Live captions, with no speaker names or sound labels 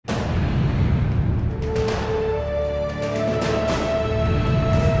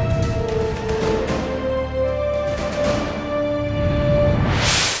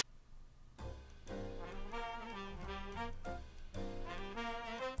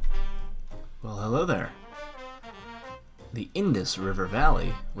Well, hello there. The Indus River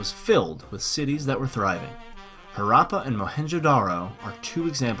Valley was filled with cities that were thriving. Harappa and Mohenjodaro are two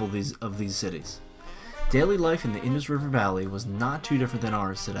examples of these cities. Daily life in the Indus River Valley was not too different than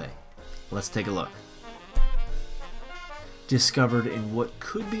ours today. Let's take a look. Discovered in what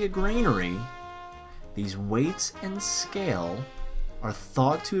could be a granary, these weights and scale are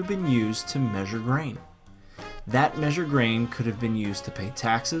thought to have been used to measure grain. That measured grain could have been used to pay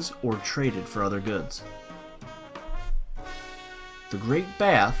taxes or traded for other goods. The Great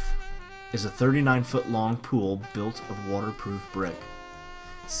Bath is a 39-foot long pool built of waterproof brick.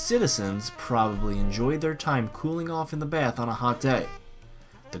 Citizens probably enjoyed their time cooling off in the bath on a hot day.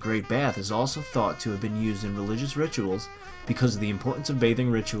 The Great Bath is also thought to have been used in religious rituals because of the importance of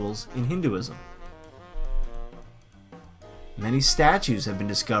bathing rituals in Hinduism. Many statues have been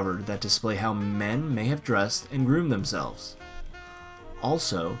discovered that display how men may have dressed and groomed themselves.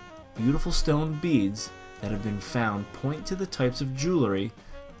 Also, beautiful stone beads that have been found point to the types of jewelry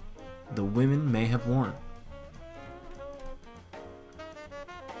the women may have worn.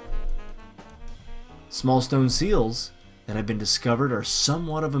 Small stone seals that have been discovered are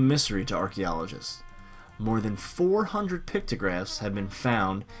somewhat of a mystery to archaeologists. More than 400 pictographs have been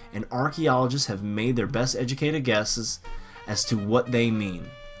found, and archaeologists have made their best educated guesses as to what they mean.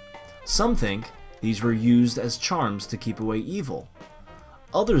 Some think these were used as charms to keep away evil.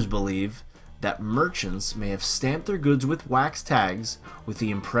 Others believe that merchants may have stamped their goods with wax tags with the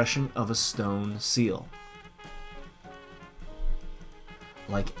impression of a stone seal.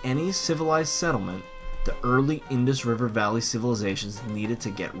 Like any civilized settlement, the early Indus River Valley civilizations needed to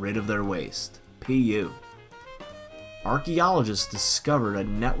get rid of their waste. Pu. Archaeologists discovered a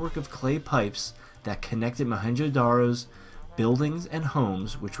network of clay pipes that connected Mohenjo-Daro's buildings and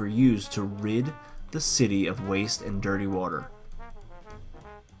homes, which were used to rid the city of waste and dirty water.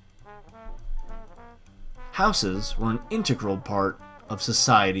 Houses were an integral part of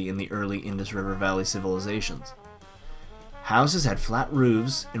society in the early Indus River Valley civilizations. Houses had flat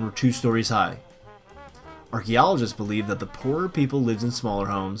roofs and were 2 stories high. Archaeologists believe that the poorer people lived in smaller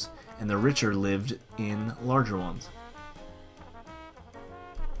homes and the richer lived in larger ones.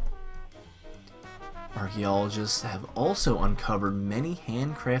 Archaeologists have also uncovered many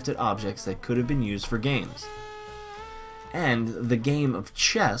handcrafted objects that could have been used for games. And the game of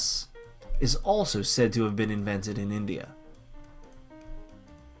chess is also said to have been invented in India.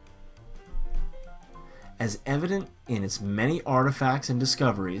 As evident in its many artifacts and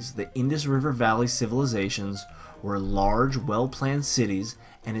discoveries, the Indus River Valley civilizations were large, well-planned cities,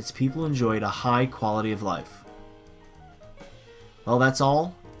 and its people enjoyed a high quality of life. Well, that's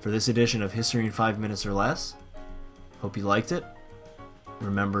all for this edition of History in 5 Minutes or Less. Hope you liked it.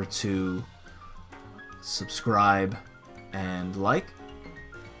 Remember to subscribe and like.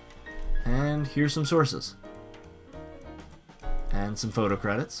 And here's some sources. And some photo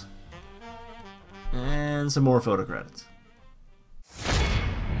credits. And some more photo credits.